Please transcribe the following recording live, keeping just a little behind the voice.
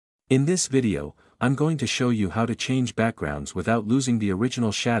In this video, I'm going to show you how to change backgrounds without losing the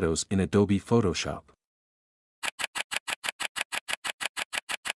original shadows in Adobe Photoshop.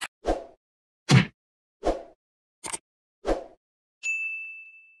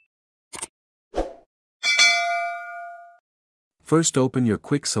 First, open your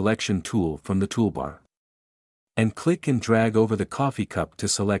Quick Selection tool from the toolbar. And click and drag over the coffee cup to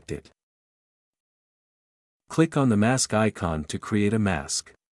select it. Click on the mask icon to create a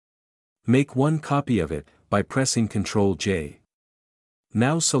mask. Make one copy of it by pressing Ctrl J.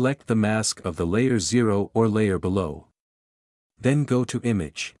 Now select the mask of the layer 0 or layer below. Then go to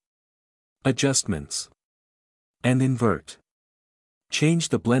Image, Adjustments, and Invert. Change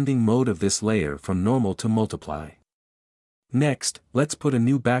the blending mode of this layer from normal to multiply. Next, let's put a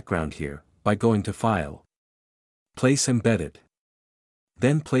new background here, by going to File, Place Embedded.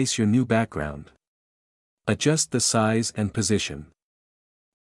 Then place your new background. Adjust the size and position.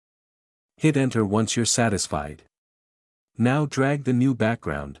 Hit Enter once you're satisfied. Now drag the new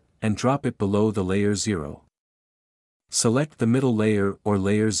background, and drop it below the layer 0. Select the middle layer or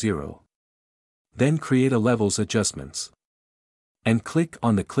layer 0. Then create a Levels Adjustments. And click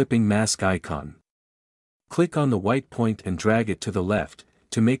on the clipping mask icon. Click on the white point and drag it to the left,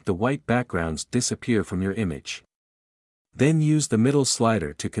 to make the white backgrounds disappear from your image. Then use the middle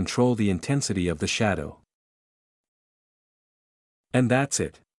slider to control the intensity of the shadow. And that's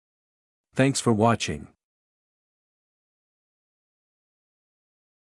it. Thanks for watching.